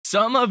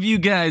Some of you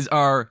guys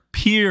are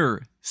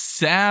pure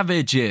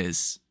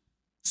savages.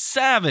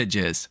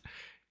 Savages.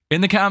 In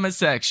the comment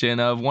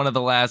section of one of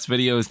the last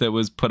videos that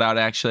was put out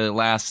actually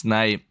last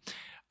night,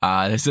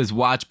 this says,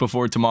 watch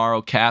before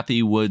tomorrow,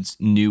 Kathy Wood's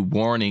new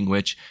warning,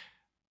 which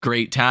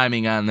great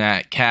timing on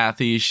that.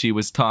 Kathy, she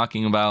was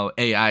talking about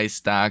AI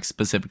stocks,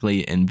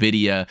 specifically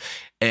NVIDIA,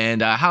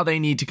 and how they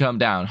need to come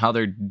down, how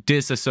they're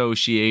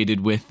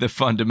disassociated with the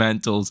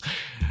fundamentals.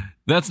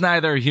 That's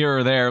neither here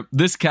or there.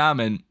 This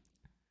comment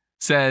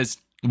says,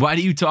 why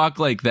do you talk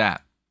like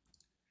that?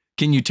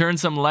 Can you turn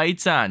some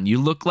lights on? You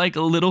look like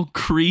a little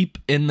creep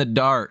in the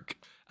dark.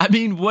 I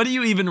mean, what do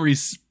you even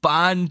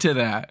respond to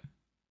that?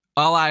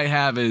 All I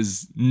have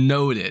is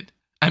noted.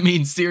 I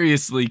mean,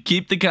 seriously,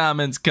 keep the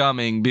comments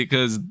coming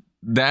because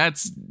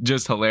that's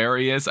just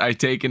hilarious. I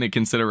take into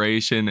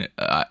consideration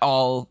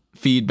all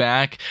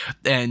feedback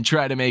and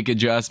try to make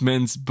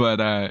adjustments,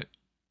 but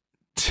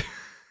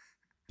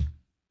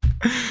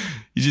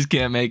you just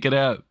can't make it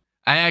up.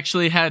 I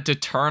actually had to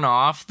turn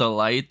off the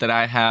light that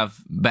I have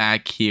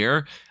back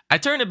here. I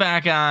turned it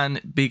back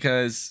on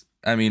because,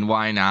 I mean,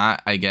 why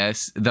not, I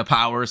guess. The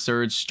power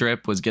surge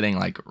strip was getting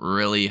like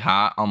really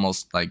hot,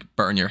 almost like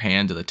burn your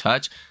hand to the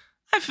touch.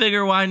 I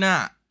figure why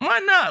not? Why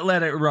not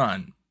let it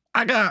run?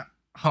 I got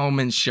home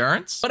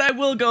insurance. But I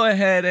will go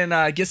ahead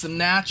and get some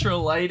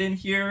natural light in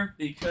here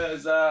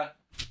because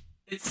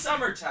it's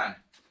summertime,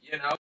 you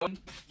know?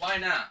 Why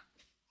not?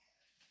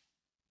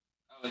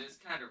 Oh, it is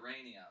kind of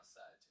rainy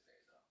outside today,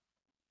 though.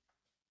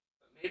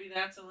 But maybe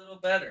that's a little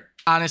better.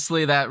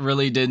 Honestly, that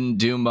really didn't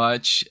do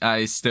much.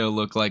 I still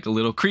look like a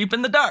little creep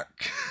in the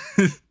dark.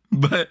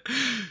 But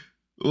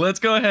let's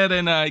go ahead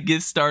and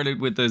get started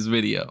with this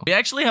video. We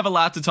actually have a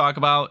lot to talk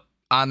about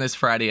on this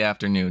Friday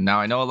afternoon. Now,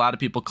 I know a lot of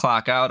people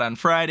clock out on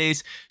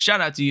Fridays.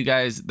 Shout out to you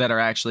guys that are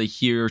actually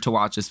here to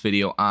watch this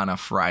video on a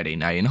Friday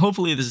night. And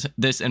hopefully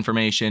this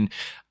information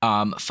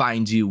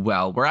finds you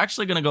well. We're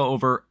actually going to go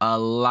over a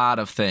lot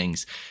of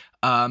things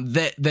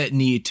that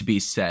need to be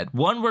said.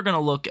 One, we're going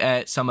to look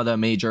at some of the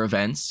major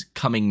events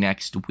coming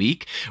next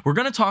week. We're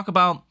going to talk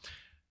about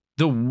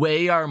the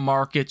way our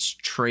markets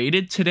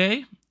traded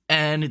today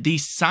and the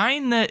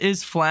sign that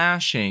is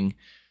flashing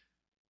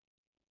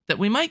that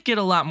we might get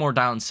a lot more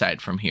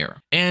downside from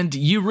here. And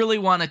you really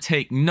want to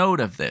take note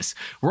of this.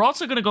 We're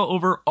also going to go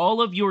over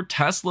all of your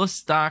Tesla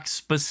stock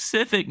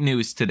specific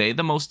news today,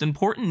 the most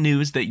important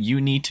news that you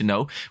need to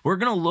know. We're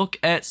going to look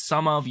at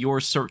some of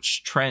your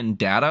search trend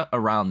data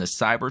around the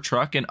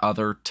Cybertruck and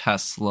other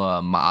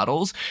Tesla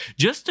models,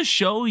 just to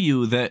show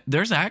you that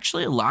there's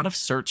actually a lot of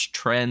search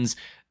trends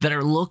that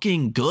are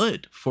looking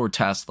good for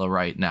Tesla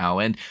right now.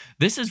 And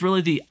this is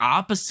really the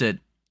opposite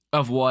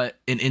of what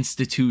an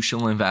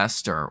institutional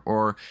investor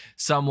or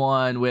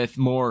someone with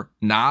more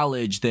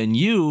knowledge than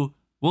you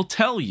will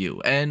tell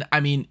you. And I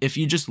mean, if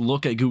you just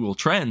look at Google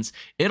Trends,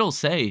 it'll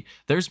say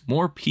there's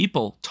more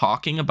people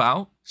talking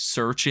about,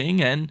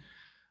 searching, and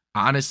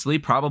honestly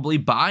probably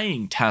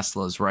buying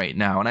Teslas right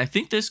now. And I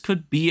think this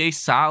could be a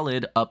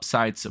solid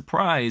upside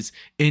surprise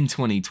in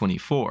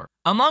 2024.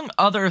 Among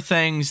other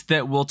things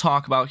that we'll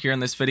talk about here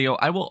in this video,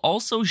 I will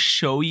also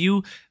show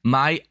you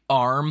my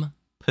ARM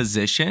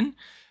position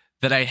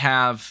that I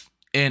have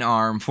in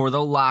ARM for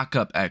the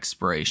lockup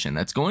expiration.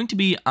 That's going to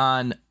be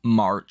on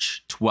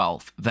March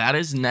 12th. That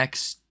is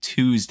next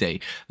Tuesday.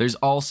 There's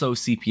also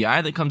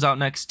CPI that comes out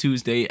next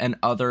Tuesday and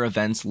other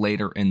events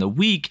later in the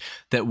week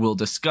that we'll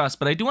discuss.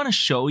 But I do want to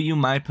show you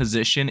my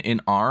position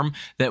in ARM,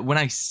 that when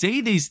I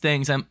say these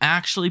things, I'm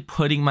actually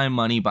putting my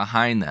money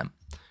behind them.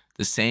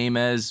 The same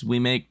as we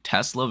make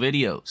Tesla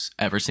videos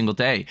every single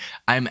day.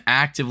 I'm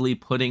actively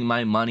putting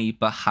my money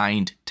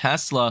behind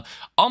Tesla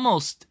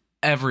almost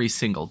every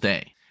single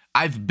day.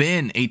 I've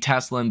been a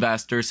Tesla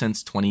investor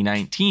since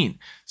 2019.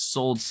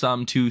 Sold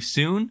some too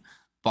soon,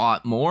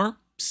 bought more,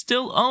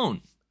 still own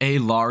a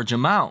large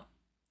amount.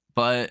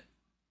 But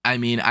I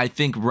mean, I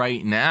think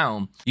right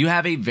now you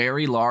have a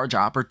very large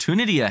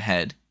opportunity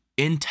ahead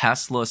in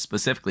Tesla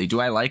specifically.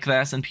 Do I like the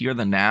S&P or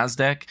the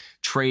NASDAQ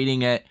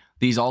trading at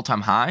these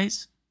all-time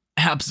highs?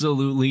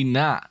 Absolutely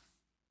not.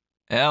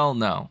 Hell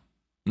no.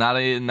 Not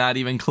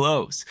even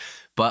close.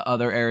 But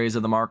other areas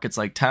of the markets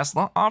like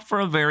Tesla offer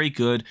a very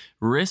good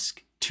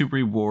risk to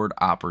reward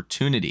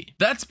opportunity.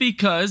 That's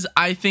because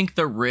I think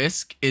the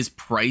risk is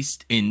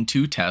priced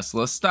into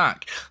Tesla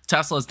stock.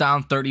 Tesla's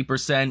down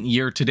 30%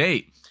 year to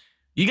date.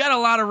 You got a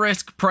lot of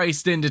risk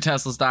priced into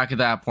Tesla stock at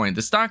that point.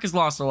 The stock has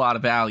lost a lot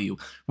of value,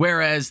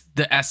 whereas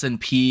the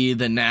S&P,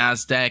 the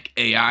NASDAQ,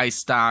 AI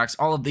stocks,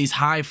 all of these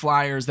high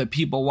flyers that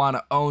people want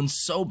to own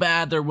so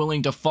bad they're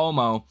willing to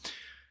FOMO,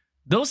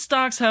 those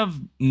stocks have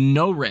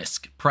no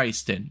risk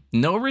priced in.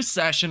 No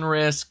recession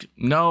risk,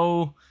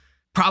 no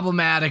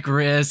problematic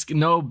risk,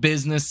 no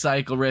business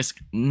cycle risk,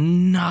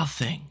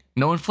 nothing.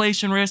 No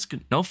inflation risk,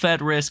 no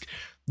Fed risk.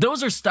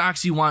 Those are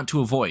stocks you want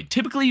to avoid.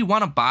 Typically, you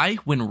want to buy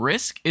when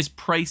risk is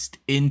priced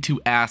into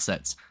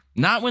assets,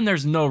 not when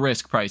there's no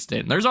risk priced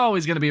in. There's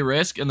always going to be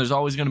risk and there's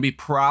always going to be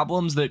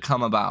problems that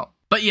come about.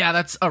 But yeah,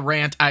 that's a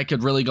rant I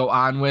could really go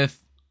on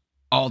with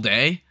all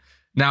day.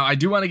 Now, I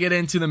do want to get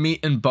into the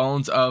meat and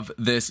bones of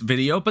this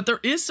video, but there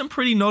is some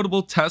pretty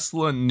notable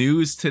Tesla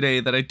news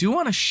today that I do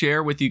want to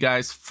share with you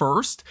guys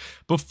first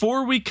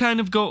before we kind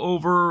of go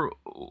over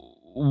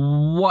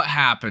what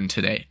happened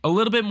today. A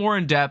little bit more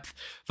in depth,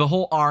 the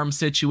whole ARM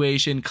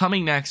situation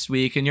coming next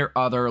week and your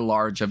other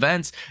large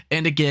events.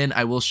 And again,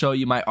 I will show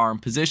you my ARM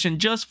position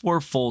just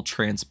for full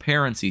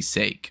transparency's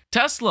sake.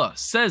 Tesla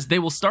says they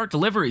will start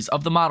deliveries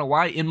of the Model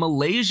Y in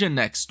Malaysia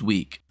next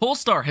week.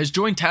 Polestar has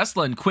joined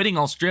Tesla in quitting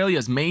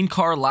Australia's main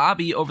car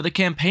lobby over the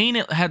campaign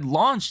it had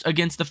launched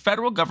against the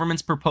federal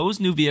government's proposed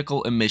new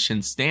vehicle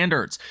emission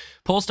standards.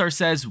 Polestar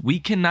says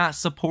we cannot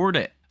support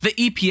it. The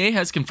EPA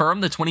has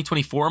confirmed the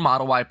 2024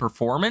 Model Y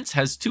Performance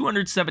has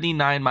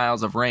 279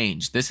 miles of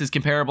range. This is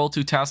comparable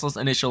to Tesla's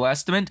initial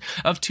estimate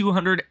of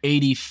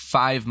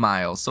 285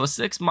 miles, so a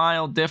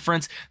 6-mile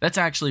difference. That's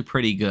actually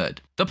pretty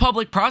good. The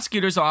public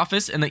prosecutor's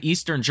office in the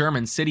eastern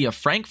German city of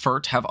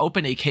Frankfurt have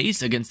opened a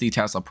case against the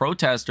Tesla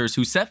protesters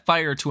who set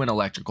fire to an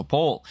electrical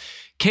pole.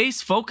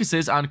 Case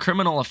focuses on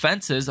criminal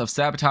offenses of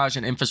sabotage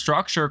and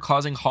infrastructure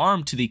causing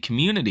harm to the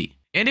community.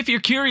 And if you're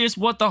curious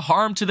what the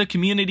harm to the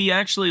community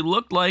actually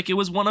looked like, it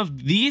was one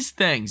of these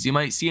things you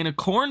might see in a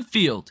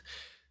cornfield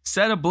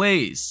set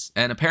ablaze,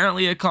 and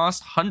apparently it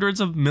cost hundreds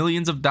of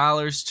millions of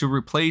dollars to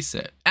replace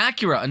it.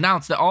 Acura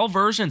announced that all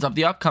versions of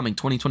the upcoming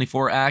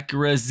 2024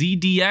 Acura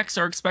ZDX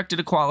are expected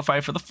to qualify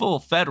for the full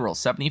federal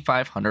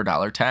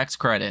 $7,500 tax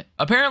credit.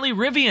 Apparently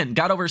Rivian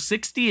got over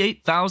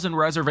 68,000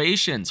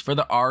 reservations for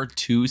the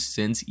R2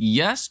 since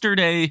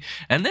yesterday,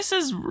 and this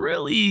is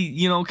really,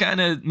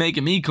 kind of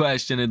making me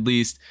question at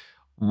least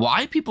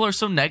why people are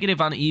so negative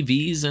on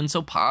EVs and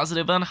so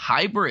positive on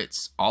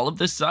hybrids. All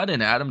of a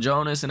sudden, Adam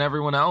Jonas and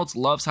everyone else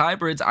loves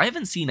hybrids. I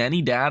haven't seen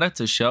any data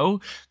to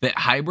show that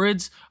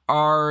hybrids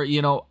are,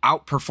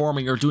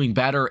 outperforming or doing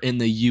better in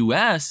the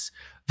US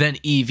than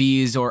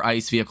EVs or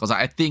ICE vehicles.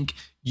 I think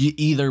you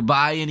either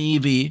buy an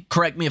EV,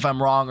 correct me if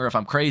I'm wrong or if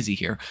I'm crazy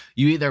here,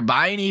 you either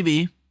buy an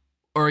EV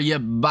or you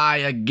buy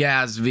a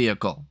gas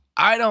vehicle.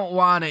 I don't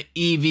want an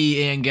EV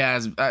and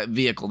gas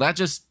vehicle. That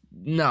just...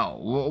 No,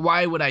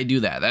 why would I do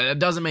that? That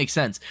doesn't make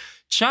sense.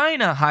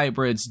 China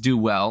hybrids do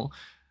well,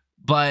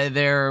 but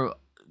they're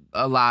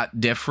a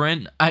lot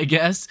different, I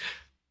guess.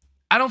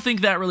 I don't think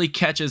that really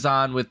catches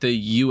on with the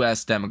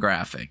US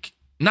demographic.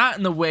 Not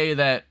in the way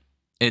that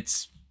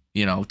it's,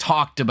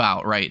 talked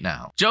about right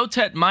now. Joe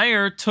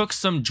Tetmeyer took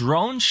some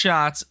drone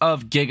shots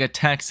of Giga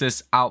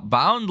Texas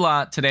outbound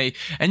lot today,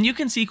 and you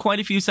can see quite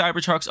a few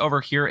Cybertrucks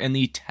over here in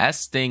the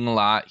testing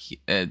lot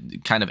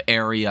kind of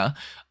area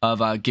of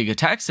Giga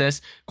Texas.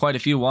 Quite a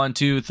few, 1,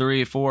 2,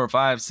 3, 4,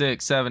 5,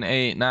 6, 7,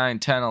 8, 9,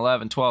 10,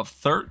 11, 12,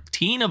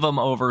 13 of them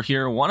over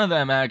here. One of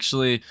them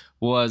actually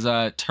was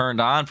turned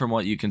on from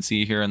what you can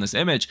see here in this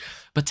image.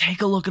 But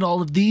take a look at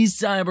all of these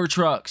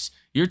Cybertrucks.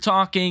 You're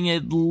talking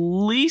at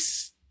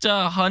least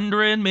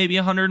 100, maybe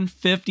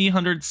 150,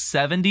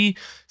 170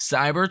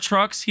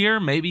 Cybertrucks here,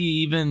 maybe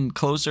even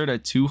closer to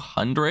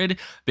 200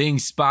 being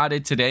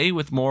spotted today,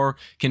 with more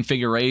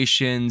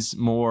configurations,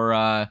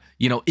 more,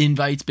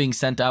 invites being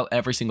sent out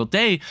every single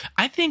day.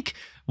 I think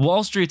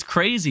Wall Street's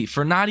crazy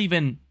for not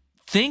even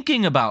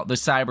thinking about the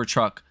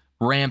Cybertruck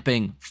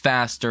ramping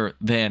faster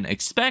than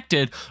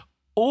expected,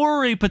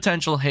 or a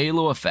potential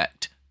halo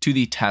effect to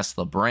the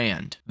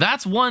brand.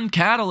 That's one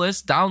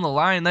catalyst down the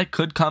line that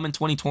could come in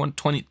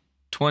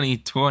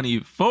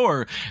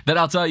 2024 that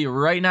I'll tell you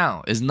right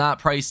now is not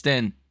priced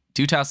in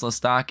to Tesla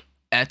stock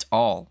at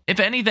all. If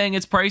anything,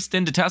 it's priced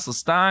into Tesla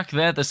stock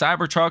that the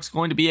Cybertruck's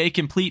going to be a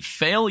complete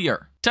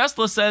failure.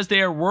 Tesla says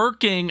they are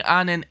working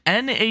on an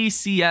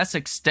NACS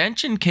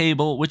extension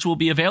cable, which will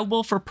be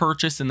available for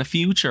purchase in the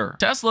future.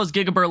 Tesla's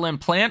Giga Berlin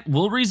plant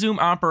will resume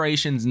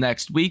operations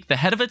next week, the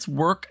head of its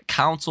work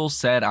council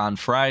said on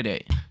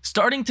Friday.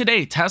 Starting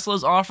today, Tesla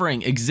is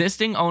offering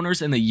existing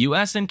owners in the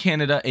US and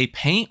Canada a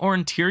paint or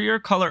interior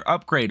color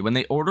upgrade when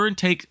they order and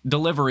take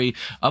delivery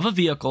of a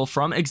vehicle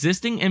from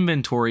existing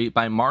inventory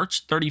by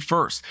March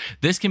 31st.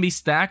 This can be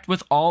stacked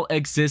with all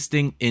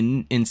existing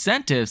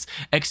incentives,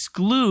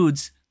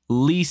 excludes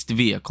leased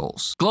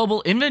vehicles.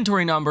 Global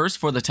inventory numbers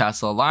for the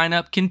Tesla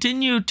lineup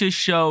continue to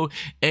show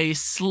a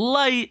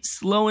slight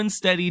slow and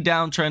steady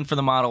downtrend for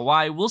the Model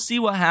Y. We'll see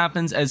what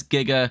happens as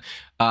Giga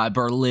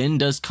Berlin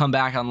does come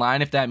back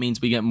online, if that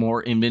means we get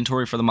more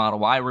inventory for the Model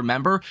Y.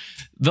 Remember,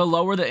 the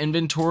lower the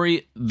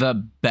inventory, the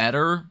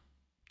better,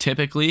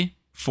 typically,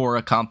 for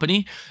a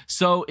company.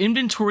 So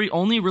inventory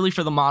only really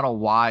for the Model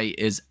Y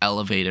is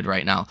elevated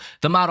right now.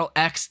 The Model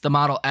X, the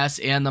Model S,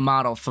 and the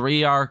Model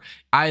 3 are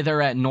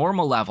either at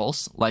normal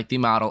levels, like the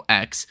Model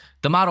X.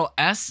 The Model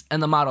S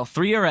and the Model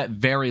 3 are at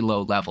very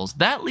low levels.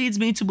 That leads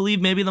me to believe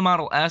maybe the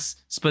Model S,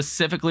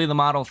 specifically the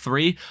Model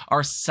 3,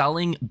 are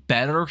selling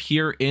better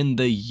here in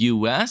the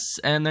US,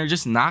 and they're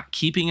just not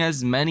keeping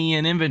as many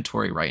in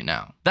inventory right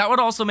now. That would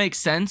also make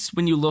sense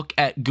when you look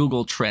at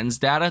Google Trends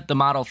data. The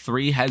Model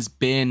 3 has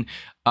been,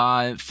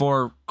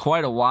 for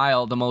quite a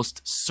while, the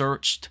most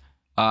searched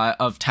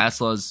of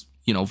Tesla's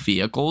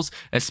vehicles,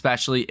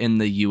 especially in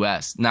the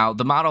US. Now,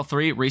 the Model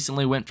 3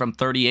 recently went from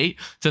 38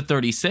 to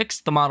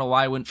 36. The Model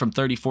Y went from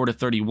 34 to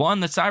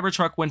 31. The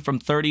Cybertruck went from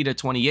 30 to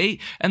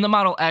 28. And the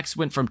Model X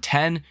went from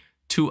 10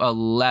 to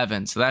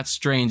 11. So that's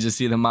strange to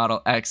see the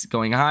Model X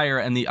going higher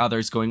and the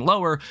others going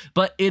lower,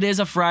 but it is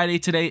a Friday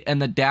today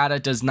and the data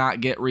does not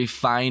get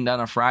refined on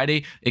a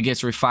Friday. It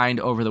gets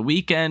refined over the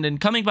weekend, and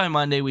coming by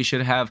Monday, we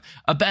should have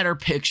a better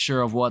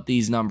picture of what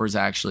these numbers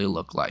actually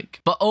look like.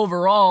 But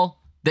overall,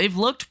 they've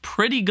looked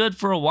pretty good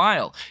for a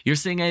while. You're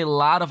seeing a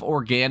lot of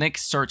organic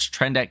search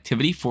trend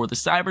activity for the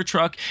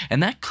Cybertruck,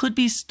 and that could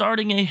be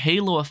starting a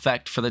halo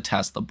effect for the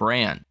Tesla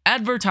brand.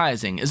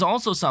 Advertising is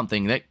also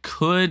something that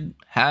could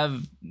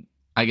have,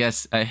 I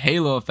guess, a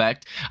halo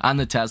effect on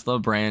the Tesla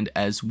brand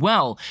as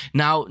well.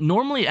 Now,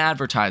 normally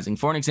advertising,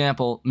 for an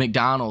example,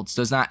 McDonald's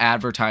does not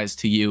advertise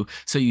to you.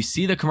 So you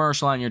see the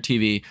commercial on your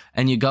TV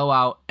and you go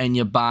out and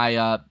you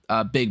buy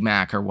a Big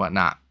Mac or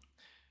whatnot.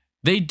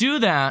 They do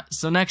that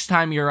so next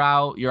time you're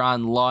out, you're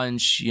on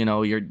lunch,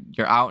 you're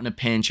out in a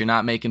pinch, you're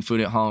not making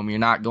food at home, you're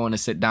not going to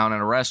sit down at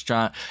a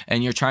restaurant,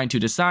 and you're trying to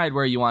decide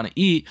where you want to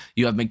eat.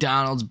 You have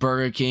McDonald's,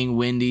 Burger King,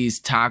 Wendy's,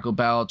 Taco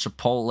Bell,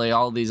 Chipotle,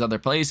 all these other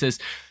places.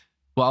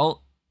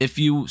 Well, if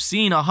you've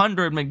seen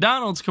 100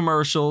 McDonald's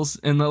commercials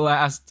in the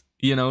last,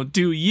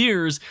 2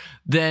 years,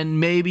 then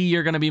maybe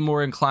you're going to be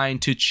more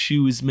inclined to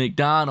choose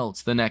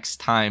McDonald's the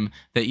next time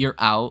that you're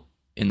out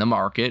in the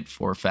market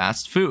for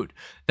fast food.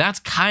 That's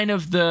kind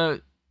of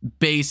the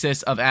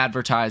basis of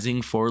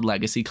advertising for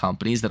legacy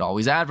companies that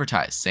always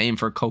advertise. Same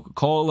for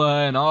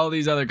Coca-Cola and all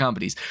these other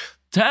companies.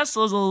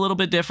 Tesla's a little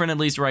bit different, at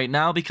least right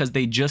now, because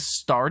they just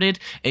started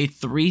a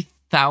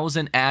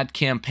 3,000 ad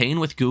campaign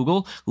with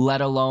Google, let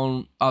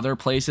alone other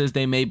places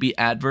they may be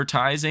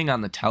advertising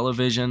on the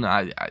television.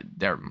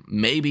 There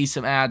may be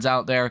some ads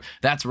out there.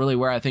 That's really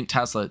where I think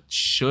Tesla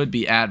should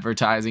be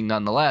advertising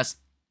nonetheless.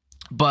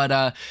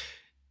 But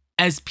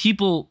as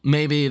people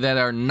maybe that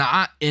are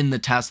not in the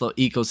Tesla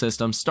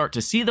ecosystem start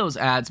to see those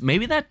ads,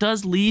 maybe that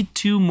does lead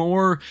to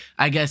more,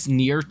 I guess,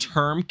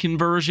 near-term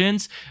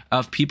conversions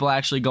of people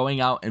actually going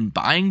out and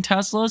buying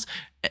Teslas.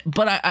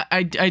 But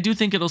I do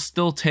think it'll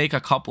still take a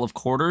couple of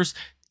quarters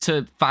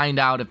to find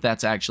out if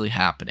that's actually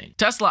happening.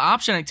 Tesla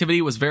option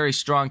activity was very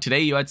strong today.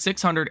 You had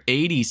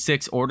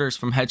 686 orders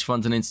from hedge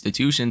funds and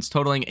institutions,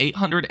 totaling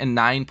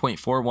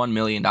 $809.41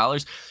 million,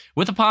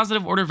 with a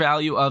positive order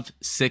value of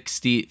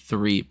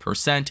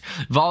 63%.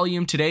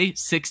 Volume today,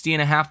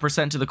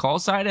 60.5% to the call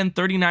side and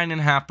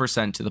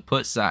 39.5% to the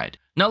put side.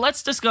 Now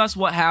let's discuss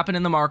what happened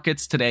in the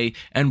markets today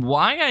and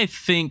why I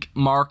think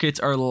markets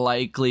are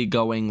likely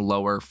going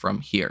lower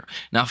from here.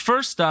 Now,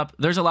 first up,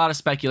 there's a lot of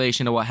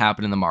speculation of what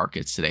happened in the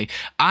markets today.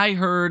 I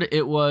heard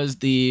it was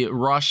the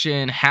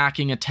Russian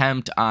hacking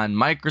attempt on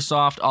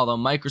Microsoft, although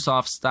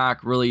Microsoft stock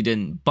really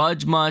didn't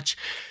budge much.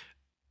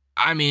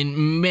 I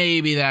mean,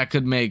 maybe that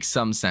could make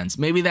some sense.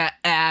 Maybe that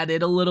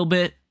added a little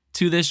bit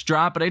to this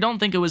drop, but I don't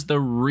think it was the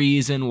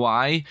reason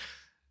why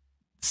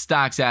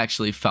stocks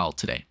actually fell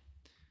today.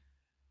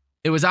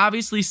 It was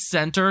obviously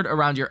centered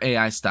around your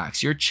AI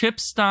stocks. Your chip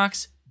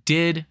stocks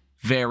did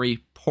very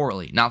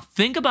poorly. Now,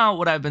 think about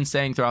what I've been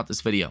saying throughout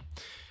this video.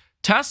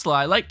 Tesla,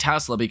 I like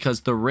Tesla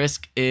because the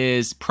risk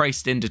is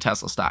priced into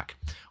Tesla stock.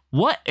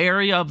 What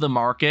area of the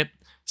market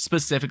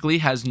specifically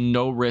has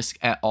no risk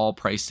at all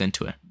priced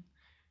into it?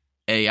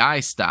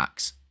 AI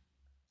stocks.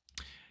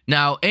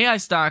 Now, AI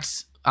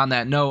stocks, on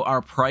that note,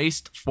 are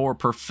priced for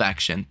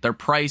perfection. They're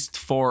priced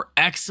for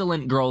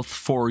excellent growth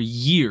for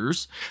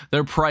years.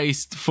 They're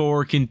priced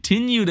for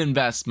continued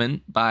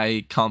investment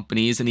by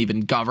companies and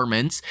even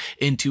governments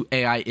into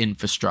AI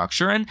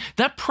infrastructure, and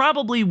that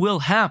probably will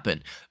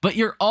happen. But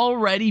you're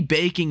already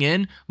baking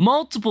in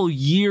multiple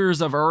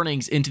years of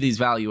earnings into these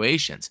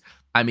valuations.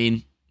 I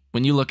mean,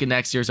 when you look at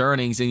next year's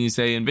earnings and you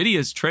say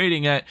NVIDIA's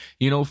trading at,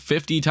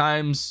 50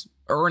 times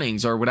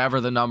earnings or whatever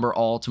the number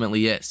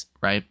ultimately is,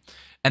 right?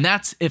 And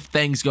that's if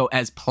things go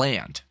as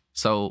planned.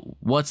 So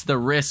what's the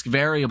risk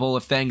variable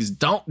if things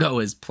don't go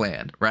as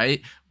planned,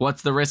 right?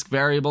 What's the risk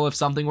variable if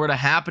something were to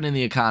happen in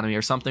the economy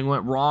or something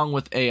went wrong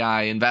with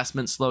AI,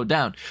 investment slowed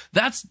down?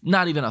 That's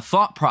not even a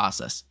thought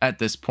process at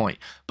this point.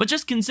 But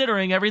just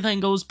considering everything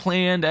goes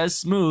planned as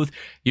smooth,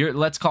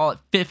 let's call it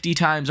 50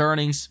 times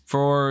earnings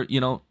for,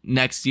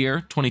 next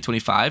year,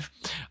 2025.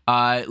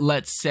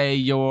 Let's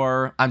say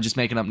I'm just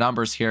making up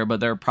numbers here, but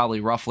they're probably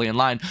roughly in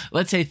line.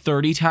 Let's say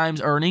 30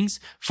 times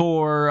earnings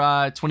for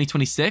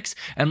 2026,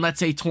 and let's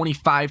say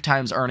 25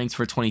 times earnings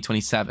for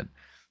 2027.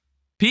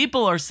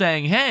 People are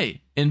saying,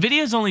 hey,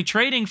 NVIDIA's only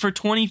trading for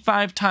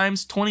 25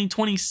 times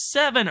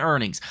 2027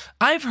 earnings.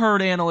 I've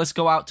heard analysts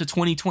go out to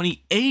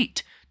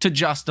 2028 to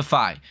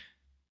justify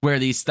where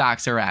these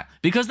stocks are at.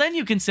 Because then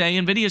you can say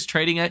NVIDIA's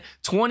trading at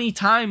 20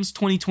 times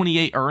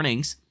 2028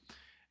 earnings,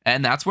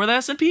 and that's where the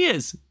S&P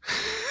is.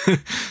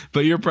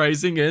 But you're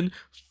pricing in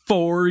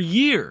 4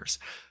 years.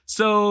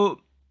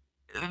 So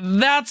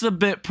that's a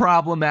bit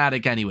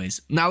problematic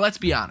anyways. Now, let's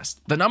be honest.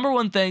 The number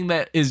one thing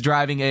that is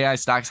driving AI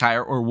stocks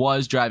higher, or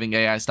was driving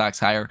AI stocks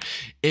higher,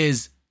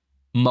 is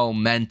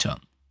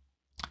momentum.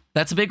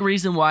 That's a big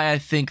reason why I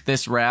think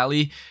this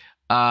rally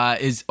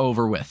is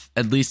over with,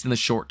 at least in the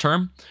short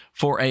term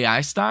for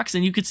AI stocks,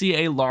 and you could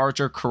see a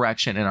larger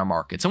correction in our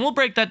markets. And we'll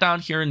break that down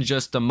here in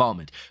just a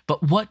moment.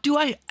 But what do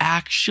I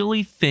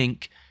actually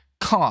think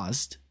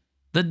caused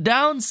the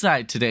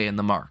downside today in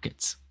the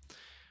markets?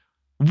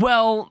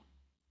 Well,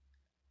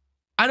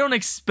 I don't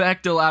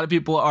expect a lot of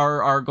people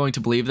are going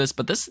to believe this,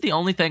 but this is the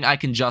only thing I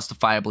can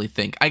justifiably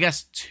think. I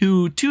guess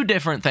two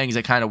different things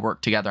that kind of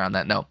work together on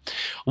that note.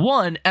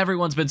 One,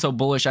 everyone's been so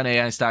bullish on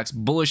AI stocks,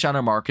 bullish on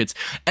our markets.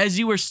 As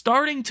you were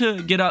starting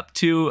to get up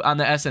to, on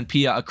the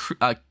S&P, a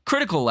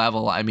critical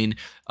level, I mean,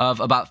 of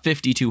about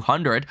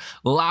 5,200,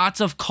 lots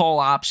of call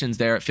options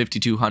there at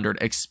 5,200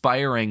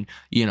 expiring,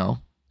 you know,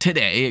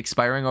 today,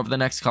 expiring over the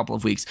next couple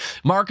of weeks.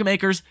 Market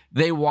makers,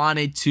 they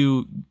wanted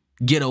to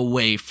get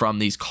away from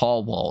these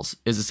call walls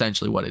is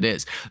essentially what it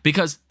is,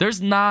 because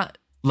there's not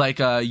like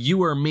a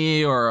you or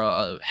me or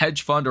a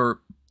hedge fund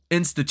or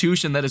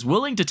institution that is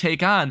willing to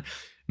take on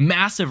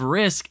massive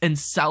risk and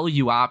sell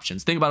you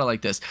options. Think about it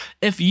like this.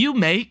 If you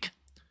make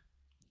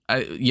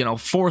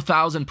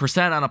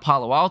 4,000% on a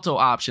Palo Alto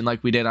option,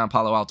 like we did on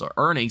Palo Alto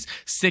earnings,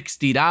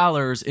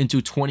 $60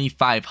 into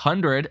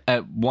 2,500.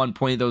 At one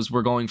point, those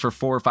were going for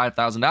 $4,000 or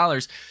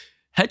 $5,000.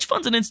 Hedge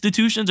funds and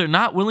institutions are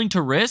not willing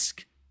to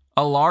risk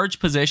a large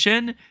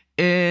position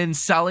in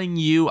selling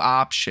you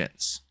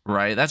options,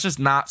 right? That's just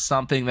not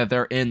something that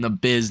they're in the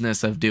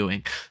business of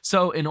doing.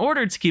 So in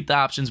order to keep the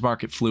options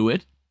market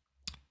fluid,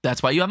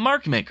 that's why you have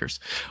market makers.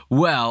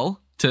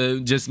 Well,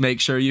 to just make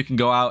sure you can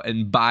go out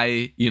and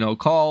buy,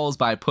 calls,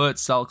 buy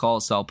puts, sell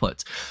calls, sell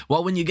puts.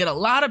 Well, when you get a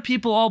lot of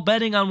people all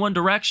betting on one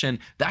direction,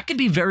 that can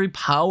be very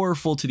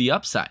powerful to the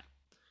upside.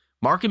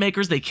 Market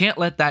makers, they can't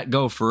let that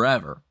go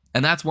forever.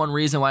 And that's one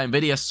reason why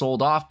Nvidia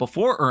sold off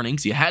before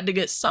earnings. You had to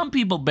get some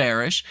people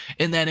bearish,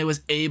 and then it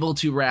was able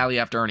to rally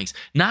after earnings.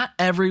 Not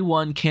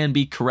everyone can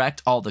be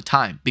correct all the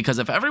time, because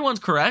if everyone's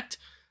correct,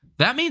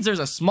 that means there's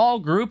a small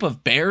group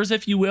of bears,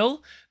 if you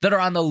will, that are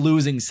on the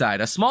losing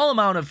side. A small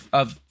amount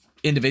of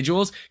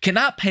individuals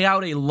cannot pay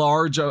out a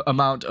large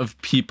amount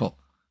of people,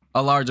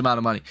 a large amount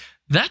of money.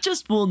 That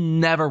just will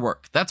never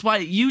work. That's why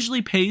it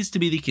usually pays to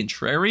be the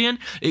contrarian.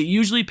 It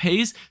usually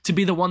pays to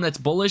be the one that's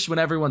bullish when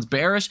everyone's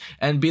bearish,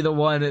 and be the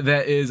one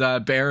that is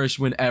bearish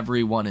when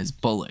everyone is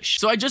bullish.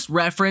 So I just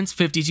referenced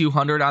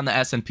 5,200 on the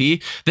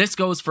S&P. This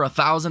goes for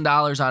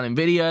 $1,000 on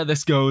Nvidia.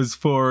 This goes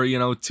for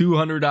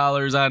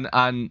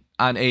 $200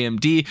 on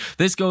AMD.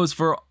 This goes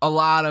for a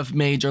lot of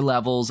major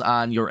levels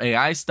on your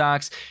AI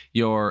stocks,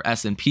 your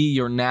S&P,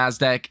 your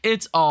NASDAQ.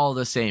 It's all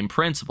the same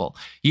principle.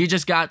 You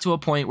just got to a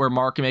point where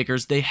market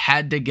makers, they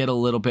had to get a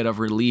little bit of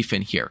relief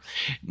in here.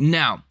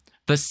 Now,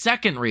 the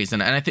second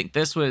reason, and I think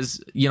this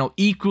was,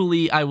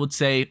 equally, I would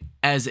say,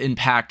 as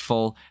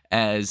impactful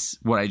as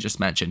what I just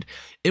mentioned,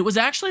 it was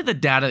actually the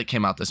data that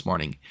came out this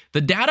morning.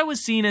 The data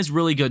was seen as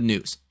really good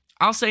news.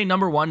 I'll say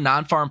number one,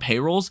 non-farm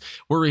payrolls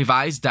were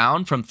revised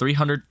down from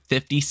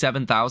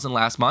 357,000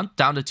 last month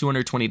down to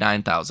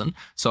 229,000.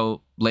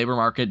 So labor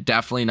market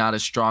definitely not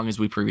as strong as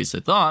we previously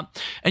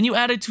thought. And you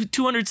added to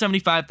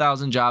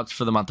 275,000 jobs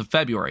for the month of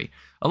February.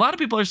 A lot of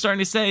people are starting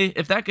to say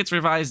if that gets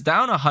revised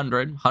down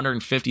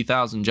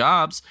 150,000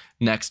 jobs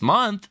next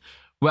month,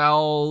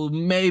 well,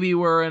 maybe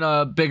we're in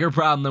a bigger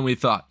problem than we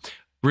thought.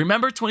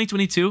 Remember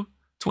 2022?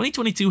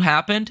 2022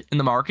 happened in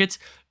the markets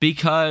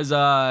because,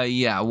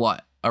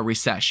 a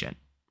recession,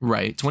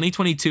 right?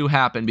 2022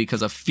 happened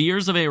because of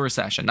fears of a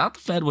recession. Not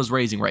the Fed was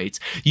raising rates.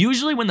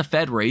 Usually when the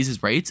Fed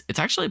raises rates, it's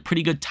actually a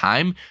pretty good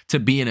time to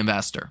be an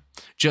investor.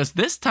 Just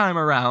this time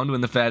around when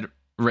the Fed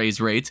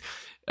raised rates,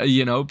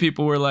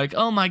 people were like,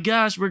 oh my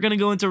gosh, we're going to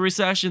go into a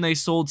recession. They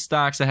sold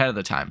stocks ahead of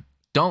the time.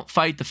 Don't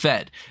fight the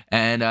Fed.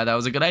 And that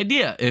was a good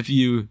idea if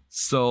you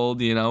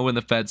sold, when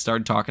the Fed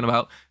started talking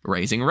about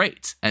raising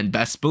rates. And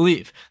best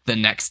believe, the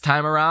next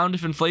time around,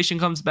 if inflation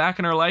comes back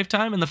in our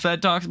lifetime and the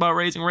Fed talks about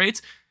raising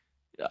rates,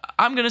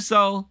 I'm going to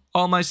sell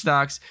all my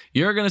stocks.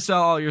 You're going to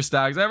sell all your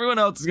stocks. Everyone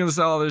else is going to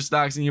sell all their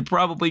stocks. And you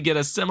probably get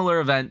a similar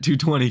event to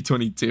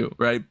 2022,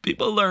 right?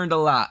 People learned a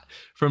lot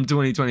from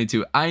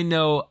 2022. I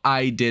know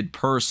I did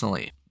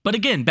personally. But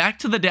again, back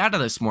to the data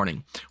this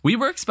morning. We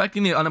were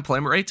expecting the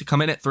unemployment rate to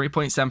come in at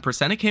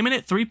 3.7%. It came in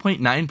at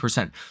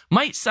 3.9%.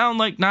 Might sound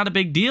like not a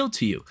big deal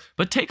to you,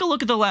 but take a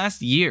look at the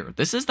last year.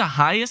 This is the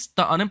highest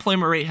the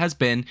unemployment rate has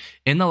been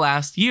in the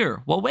last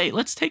year. Well, wait,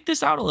 let's take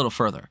this out a little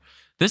further.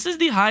 This is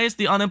the highest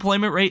the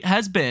unemployment rate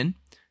has been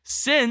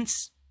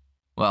since,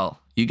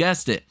 well, you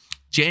guessed it,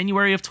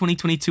 January of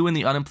 2022, when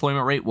the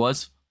unemployment rate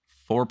was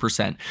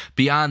 4%.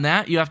 Beyond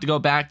that, you have to go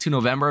back to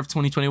November of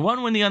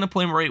 2021 when the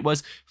unemployment rate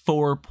was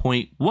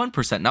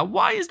 4.1%. Now,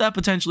 why is that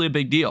potentially a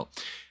big deal?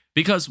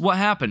 Because what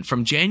happened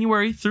from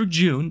January through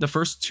June, the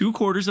first 2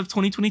 quarters of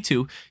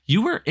 2022,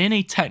 you were in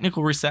a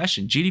technical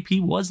recession. GDP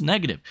was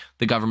negative.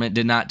 The government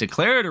did not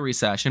declare it a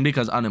recession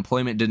because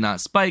unemployment did not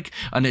spike,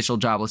 initial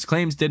jobless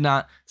claims did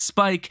not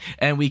spike,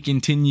 and we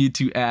continued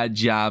to add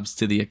jobs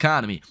to the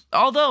economy.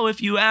 Although,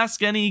 if you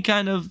ask any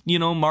kind of,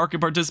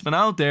 market participant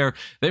out there,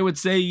 they would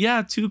say,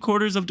 yeah, 2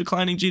 quarters of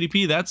declining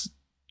GDP, that's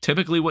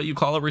typically what you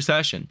call a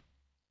recession.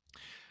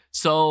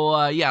 So,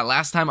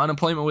 last time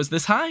unemployment was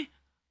this high,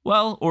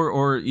 well,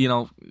 or you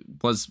know,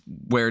 was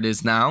where it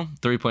is now,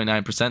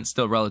 3.9%,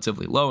 still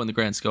relatively low in the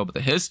grand scope of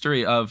the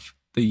history of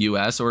the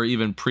US or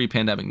even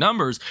pre-pandemic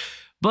numbers.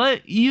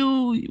 But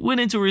you went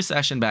into a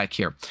recession back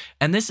here,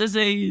 and this is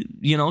a,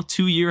 you know,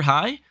 2-year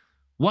high.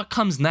 What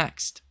comes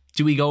next?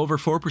 Do we go over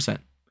 4%?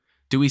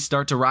 Do we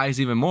start to rise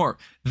even more?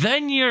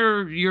 Then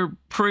you're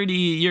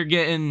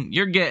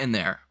getting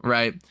there,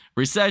 right?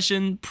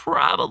 Recession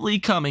probably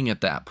coming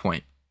at that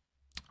point.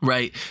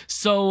 Right.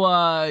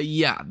 So,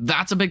 yeah,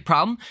 that's a big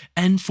problem.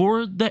 And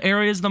for the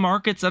areas of the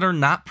markets that are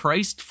not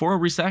priced for a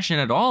recession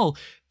at all,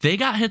 they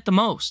got hit the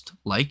most,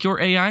 like your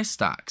AI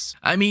stocks.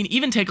 I mean,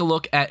 even take a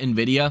look at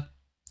NVIDIA.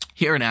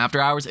 Here in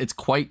after hours, it's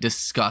quite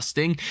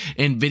disgusting.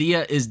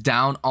 NVIDIA is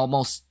down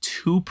almost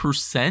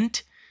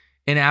 2%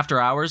 in after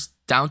hours,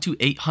 down to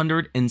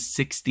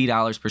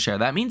 $860 per share.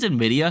 That means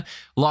NVIDIA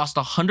lost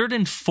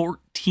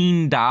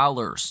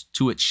 $114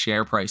 to its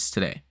share price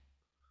today.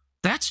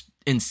 That's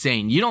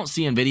insane. You don't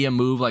see NVIDIA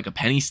move like a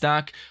penny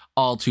stock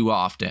all too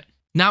often.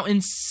 Now, in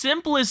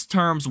simplest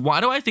terms,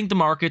 why do I think the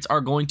markets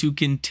are going to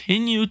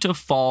continue to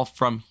fall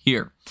from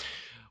here?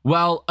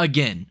 Well,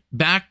 again,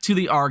 back to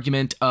the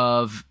argument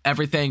of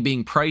everything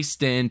being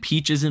priced in,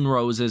 peaches and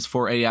roses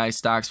for AI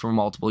stocks for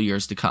multiple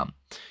years to come.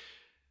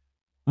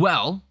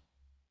 Well,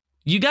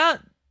 you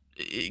got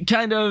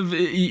kind of,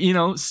 you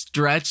know,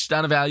 stretched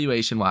on a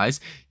valuation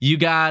wise. You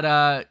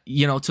got,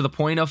 you know, to the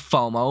point of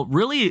FOMO.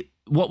 Really,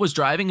 what was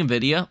driving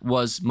NVIDIA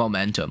was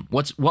momentum.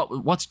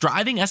 What's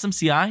driving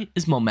SMCI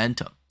is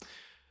momentum.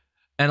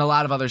 And a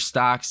lot of other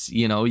stocks,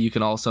 you know, you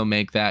can also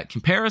make that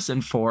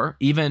comparison for,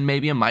 even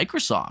maybe a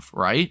Microsoft,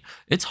 right?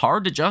 It's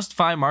hard to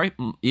justify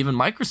even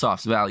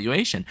Microsoft's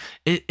valuation.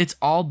 It's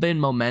all been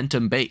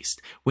momentum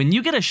based. When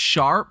you get a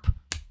sharp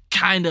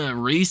kind of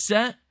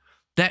reset,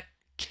 that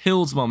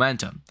kills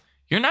momentum.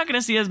 You're not going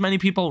to see as many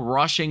people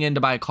rushing in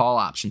to buy call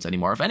options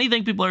anymore. If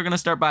anything, people are going to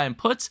start buying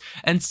puts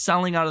and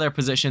selling out of their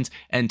positions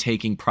and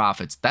taking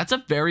profits. That's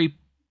a very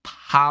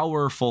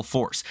powerful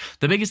force.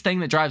 The biggest thing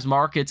that drives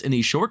markets in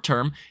the short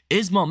term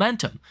is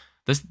momentum.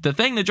 The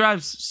thing that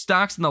drives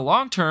stocks in the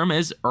long term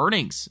is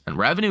earnings and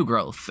revenue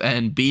growth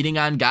and beating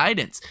on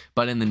guidance.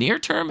 But in the near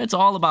term, it's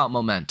all about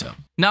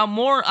momentum. Now,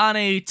 more on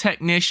a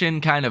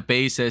technician kind of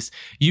basis,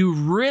 you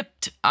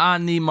ripped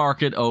on the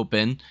market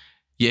open.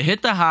 You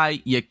hit the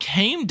high, you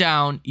came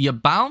down, you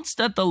bounced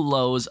at the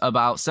lows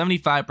about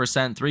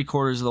 75%,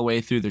 3/4 of the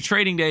way through the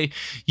trading day.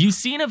 You've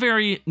seen a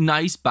very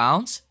nice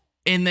bounce,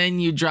 and then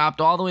you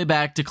dropped all the way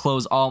back to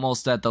close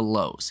almost at the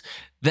lows.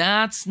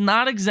 That's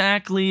not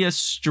exactly a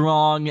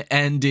strong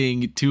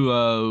ending to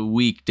a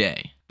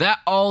weekday. That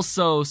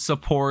also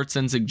supports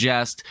and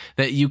suggests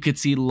that you could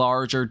see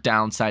larger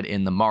downside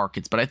in the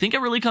markets. But I think it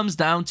really comes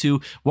down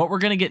to what we're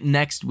going to get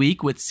next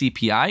week with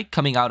CPI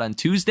coming out on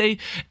Tuesday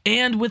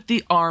and with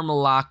the ARM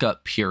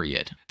lockup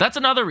period. That's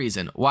another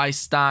reason why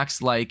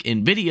stocks like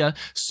NVIDIA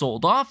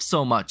sold off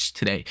so much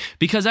today,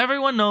 because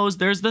everyone knows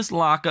there's this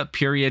lockup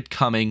period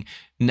coming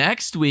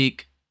next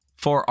week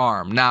for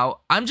ARM. Now,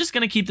 I'm just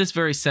going to keep this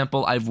very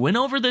simple. I've went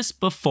over this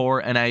before,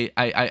 and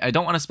I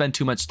don't want to spend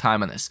too much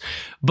time on this,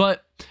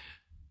 but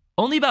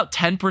only about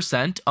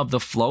 10% of the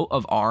float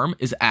of ARM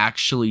is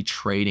actually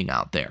trading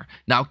out there.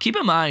 Now, keep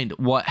in mind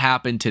what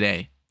happened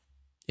today.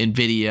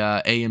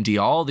 NVIDIA, AMD,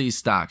 all these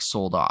stocks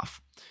sold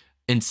off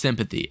in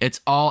sympathy.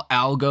 It's all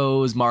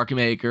algos, market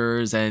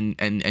makers,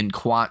 and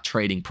quant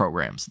trading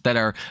programs that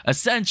are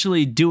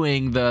essentially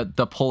doing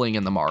the pulling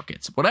in the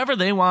markets. Whatever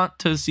they want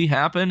to see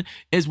happen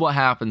is what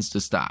happens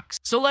to stocks.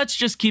 So let's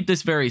just keep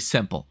this very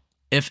simple.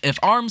 If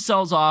ARM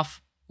sells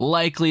off,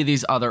 likely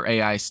these other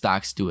AI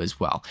stocks do as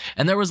well.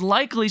 And there was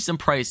likely some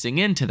pricing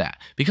into that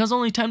because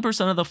only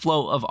 10% of the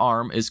flow of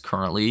ARM is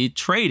currently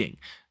trading.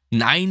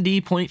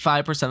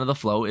 90.5% of the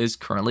flow is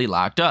currently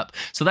locked up.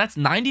 So that's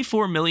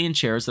 94 million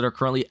shares that are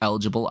currently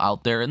eligible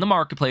out there in the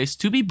marketplace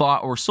to be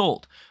bought or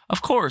sold.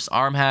 Of course,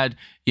 ARM had,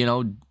 you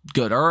know,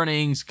 good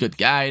earnings, good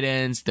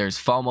guidance. There's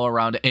FOMO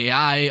around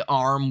AI.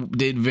 ARM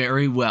did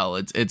very well.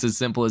 It's as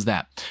simple as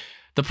that.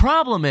 The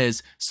problem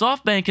is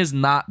SoftBank has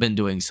not been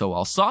doing so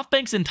well.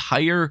 SoftBank's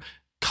entire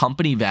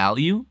company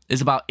value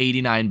is about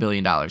 $89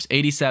 billion, $87,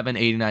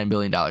 $89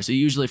 billion. It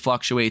usually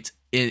fluctuates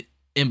in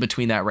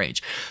between that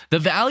range. The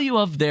value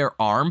of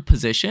their ARM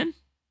position,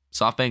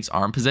 SoftBank's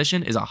ARM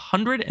position, is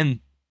roughly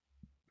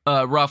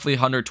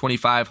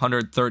 $125,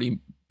 $130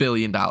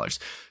 billion.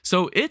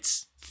 So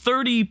it's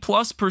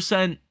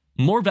 30+%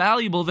 more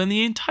valuable than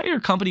the entire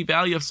company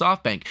value of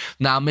SoftBank.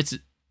 Now,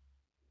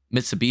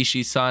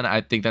 Mitsubishi's son,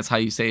 I think that's how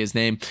you say his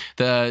name,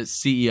 the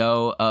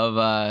CEO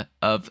of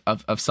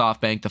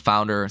SoftBank, the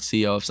founder,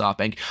 CEO of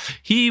SoftBank,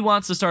 he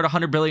wants to start a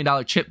 $100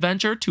 billion chip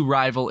venture to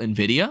rival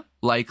NVIDIA.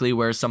 Likely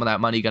where's some of that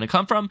money going to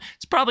come from?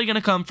 It's probably going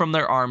to come from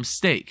their ARM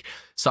stake.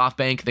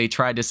 SoftBank, they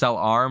tried to sell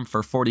ARM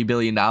for $40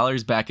 billion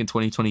back in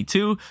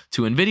 2022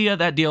 to NVIDIA.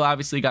 That deal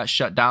obviously got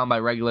shut down by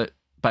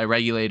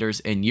regulators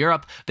in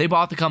Europe. They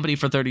bought the company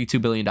for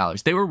 $32 billion.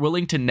 They were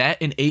willing to net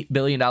an $8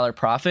 billion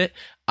profit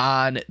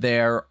on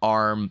their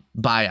ARM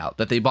buyout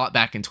that they bought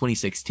back in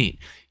 2016.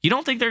 You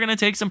don't think they're going to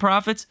take some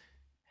profits?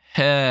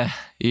 Yeah,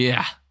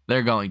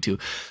 They're going to.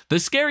 The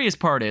scariest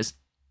part is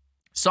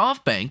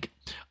SoftBank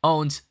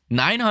owns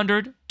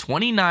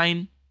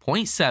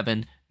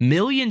 929.7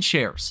 million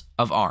shares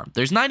of ARM.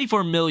 There's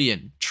 94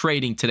 million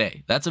trading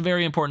today. That's a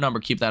very important number.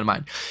 Keep that in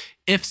mind.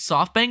 If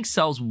SoftBank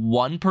sells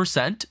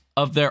 1%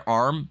 of their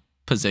ARM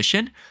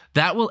position,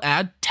 that will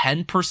add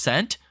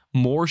 10%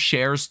 more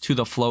shares to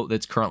the float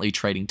that's currently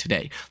trading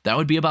today. That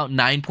would be about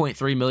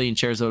 9.3 million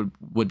shares that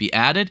would be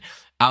added.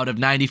 Out of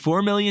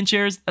 94 million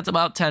shares, that's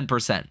about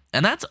 10%.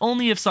 And that's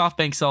only if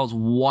SoftBank sells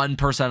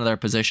 1% of their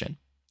position.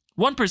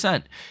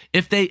 1%.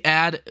 If they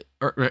add,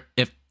 or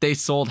if they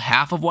sold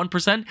half of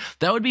 1%,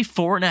 that would be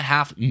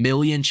 4.5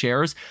 million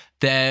shares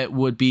that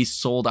would be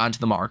sold onto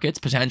the markets,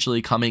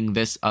 potentially coming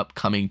this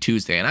upcoming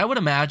Tuesday. And I would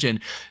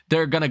imagine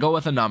they're going to go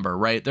with a number,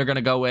 right? They're going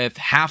to go with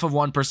half of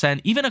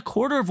 1%, even a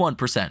quarter of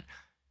 1%.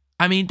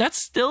 I mean,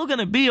 that's still going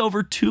to be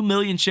over 2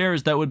 million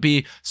shares that would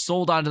be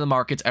sold onto the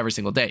markets every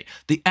single day.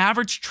 The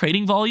average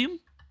trading volume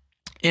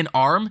in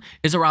ARM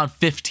is around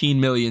 15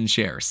 million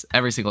shares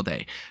every single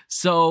day.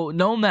 So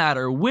no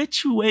matter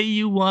which way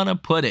you want to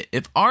put it,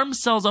 if ARM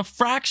sells a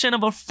fraction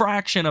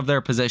of their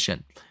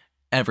position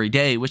every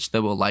day, which they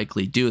will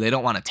likely do, they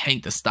don't want to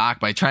tank the stock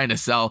by trying to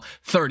sell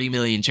 30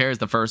 million shares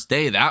the first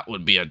day. That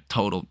would be a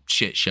total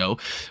shit show.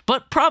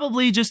 But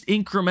probably just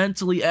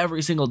incrementally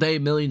every single day,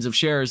 millions of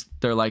shares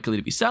they're likely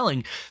to be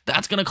selling.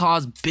 That's going to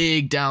cause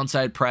big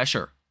downside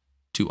pressure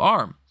to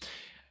ARM.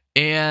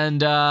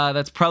 And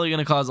that's probably going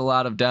to cause a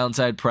lot of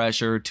downside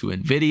pressure to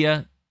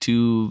Nvidia,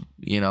 to,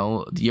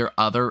 your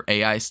other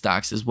AI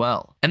stocks as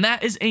well. And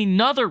that is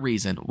another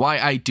reason why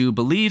I do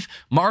believe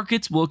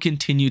markets will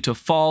continue to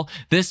fall.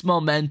 This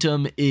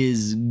momentum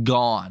is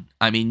gone.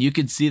 I mean, you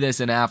could see this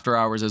in after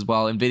hours as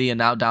well. Nvidia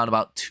now down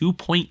about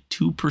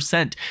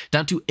 2.2%,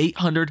 down to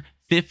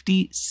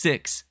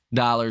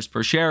 $856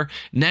 per share.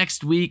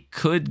 Next week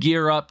could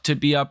gear up to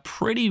be a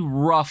pretty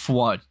rough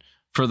one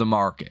for the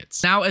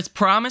markets. Now, as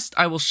promised,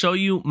 I will show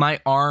you my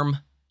ARM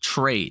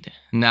trade.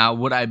 Now,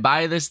 would I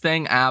buy this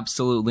thing?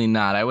 Absolutely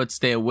not. I would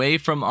stay away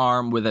from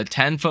ARM with a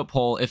 10-foot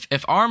pole.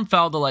 If ARM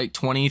fell to like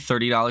 $20,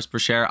 $30 per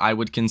share, I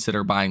would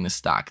consider buying the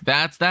stock.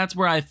 That's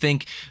where I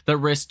think the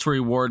risk to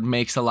reward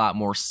makes a lot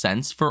more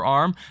sense for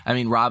ARM. I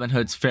mean,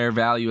 Robinhood's fair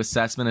value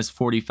assessment is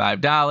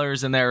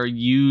 $45, and they're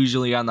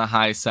usually on the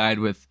high side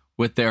with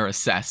their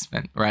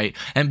assessment, right?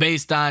 And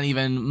based on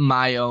even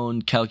my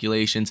own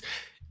calculations,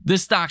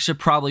 this stock should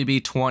probably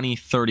be $20,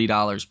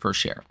 $30 per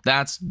share.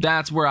 That's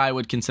where I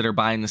would consider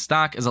buying the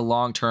stock as a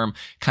long-term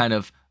kind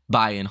of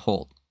buy and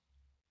hold.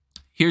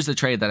 Here's the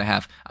trade that I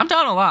have. I'm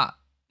down a lot.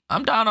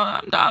 I'm down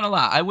a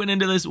lot. I went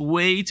into this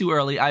way too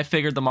early. I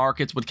figured the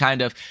markets would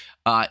kind of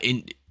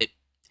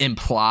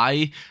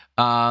imply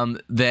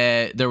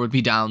that there would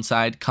be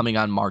downside coming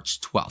on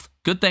March 12th.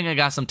 Good thing I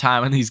got some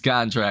time on these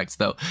contracts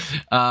though,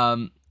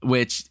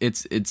 which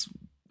it's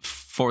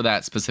for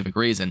that specific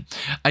reason.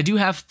 I do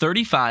have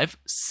 35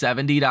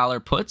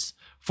 $70 puts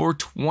for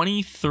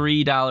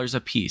 $23 a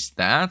piece.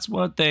 That's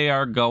what they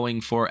are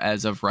going for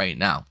as of right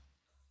now.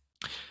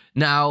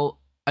 Now,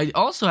 I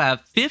also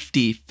have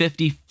 50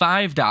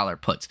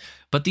 $55 puts,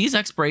 but these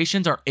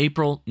expirations are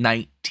April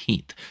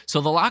 19th.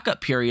 So the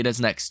lockup period is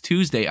next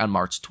Tuesday on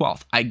March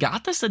 12th. I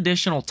got this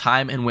additional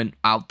time and went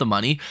out the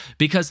money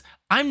because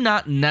I'm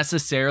not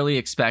necessarily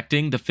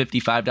expecting the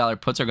 $55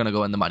 puts are going to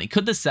go in the money.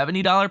 Could the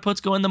 $70 puts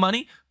go in the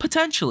money?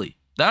 Potentially.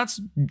 That's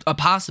a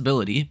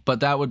possibility, but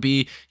that would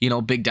be,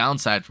 big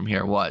downside from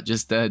here. What?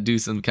 Just do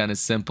some kind of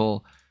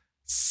simple,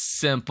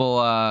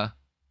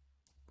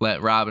 let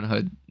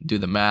Robinhood do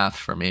the math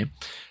for me.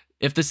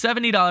 If the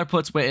 $70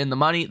 puts went in the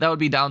money, that would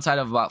be downside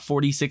of about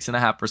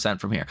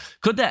 46.5% from here.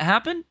 Could that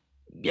happen?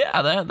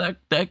 Yeah,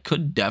 that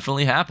could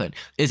definitely happen.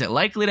 Is it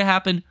likely to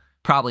happen?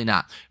 Probably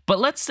not. But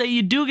let's say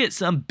you do get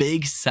some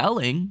big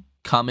selling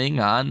coming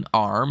on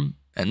ARM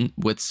and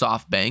with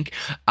SoftBank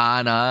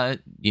on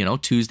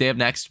Tuesday of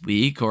next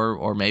week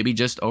or maybe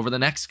just over the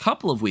next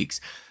couple of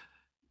weeks.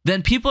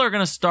 Then people are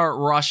going to start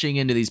rushing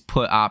into these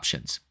put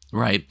options,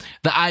 right?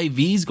 The IV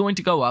is going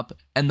to go up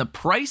and the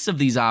price of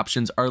these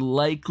options are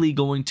likely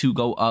going to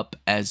go up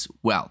as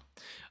well.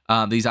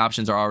 These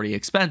options are already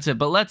expensive,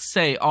 but let's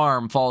say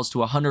ARM falls to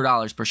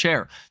 $100 per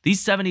share.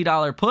 These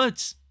 $70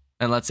 puts,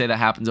 and let's say that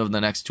happens over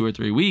the next 2 or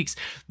 3 weeks,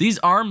 these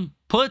ARM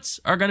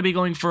puts are going to be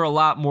going for a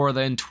lot more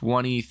than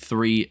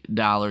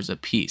 $23 a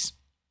piece.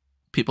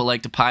 People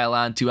like to pile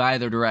on to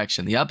either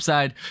direction, the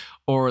upside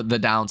or the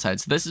downside.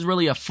 So this is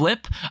really a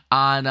flip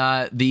on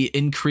the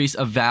increase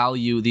of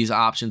value these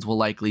options will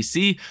likely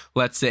see.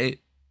 Let's say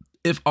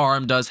if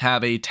ARM does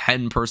have a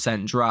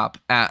 10% drop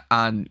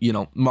on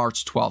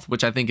March 12th,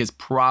 which I think is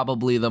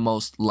probably the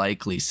most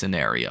likely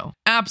scenario.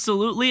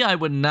 Absolutely, I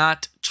would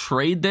not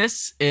trade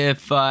this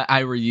if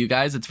I were you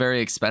guys. It's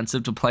very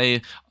expensive to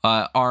play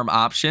ARM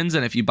options,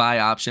 and if you buy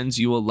options,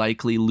 you will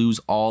likely lose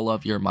all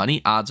of your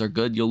money. Odds are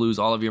good you'll lose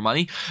all of your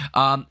money,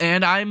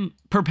 and I'm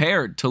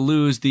prepared to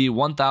lose the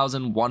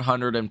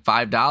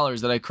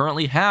 $1,105 that I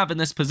currently have in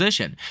this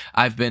position.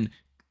 I've been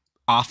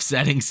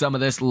offsetting some of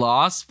this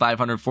loss,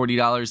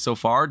 $540 so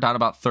far, down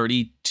about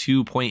 32%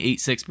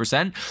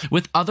 2.86%,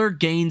 with other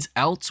gains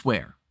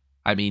elsewhere.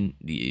 I mean,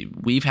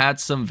 we've had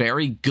some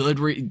very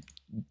good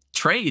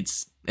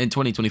trades in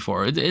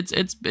 2024.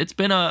 It's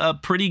been a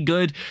pretty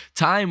good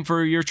time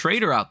for your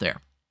trader out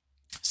there.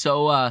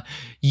 So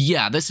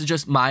yeah, this is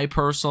just my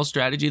personal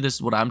strategy. This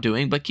is what I'm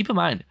doing. But keep in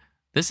mind,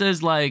 this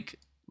is like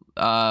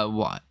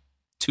what,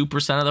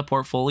 2% of the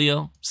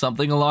portfolio,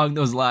 something along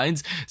those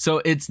lines.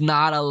 So it's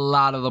not a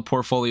lot of the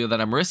portfolio that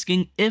I'm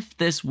risking if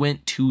this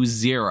went to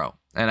zero.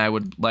 And I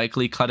would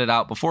likely cut it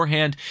out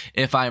beforehand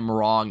if I'm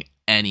wrong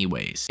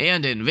anyways.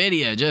 And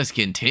Nvidia just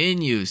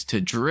continues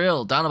to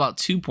drill down about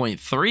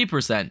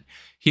 2.3%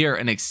 here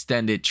in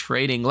extended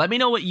trading. Let me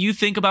know what you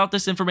think about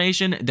this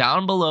information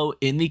down below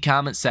in the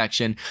comment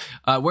section.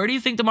 Where do you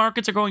think the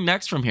markets are going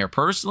next from here?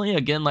 Personally,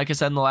 again, like I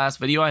said in the last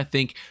video, I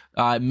think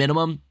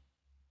minimum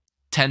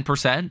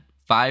 10%,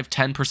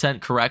 5-10%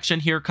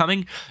 correction here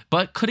coming,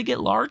 but could it get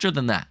larger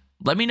than that?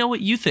 Let me know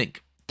what you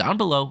think down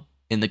below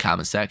in the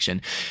comment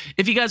section.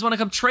 If you guys want to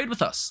come trade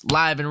with us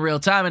live in real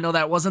time, I know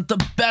that wasn't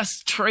the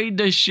best trade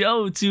to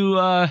show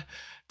to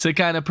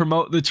kind of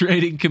promote the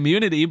trading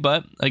community,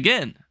 but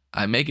again,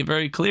 I make it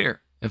very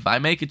clear. If I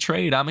make a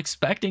trade, I'm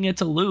expecting it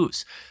to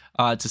lose.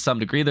 To some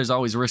degree, there's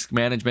always risk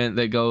management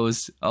that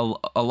goes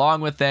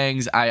along with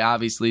things. I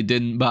obviously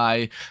didn't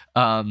buy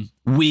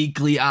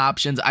weekly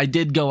options. I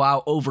did go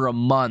out over a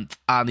month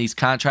on these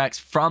contracts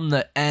from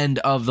the end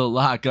of the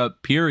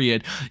lockup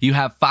period. You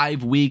have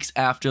 5 weeks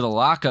after the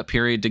lockup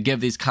period to give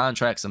these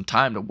contracts some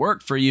time to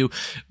work for you.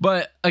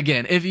 But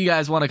again, if you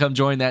guys want to come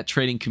join that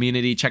trading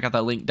community, check out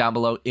that link down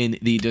below in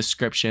the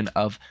description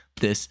of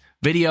this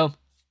video.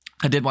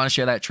 I did want to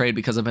share that trade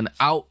because of an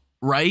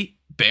outright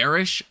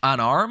bearish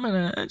on ARM,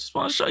 and I just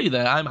want to show you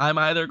that I'm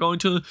either going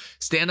to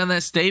stand on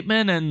that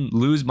statement and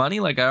lose money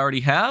like I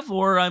already have,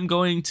 or I'm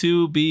going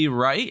to be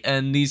right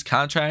and these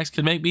contracts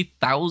could make me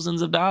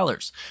thousands of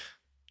dollars,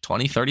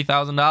 $20,000,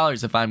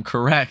 $30,000 if I'm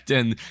correct,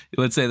 and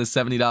let's say the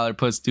 $70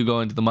 puts do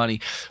go into the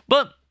money.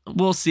 But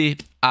we'll see.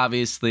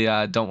 Obviously,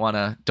 don't want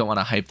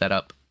to hype that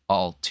up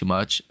all too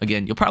much.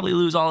 Again, you'll probably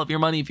lose all of your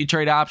money if you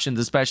trade options,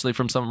 especially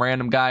from some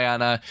random guy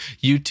on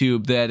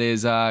YouTube that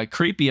is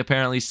creepy,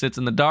 apparently sits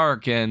in the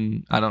dark,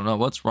 and I don't know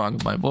what's wrong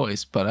with my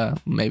voice, but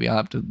maybe I'll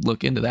have to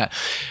look into that.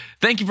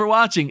 Thank you for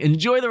watching.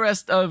 Enjoy the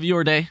rest of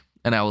your day,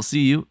 and I will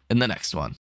see you in the next one.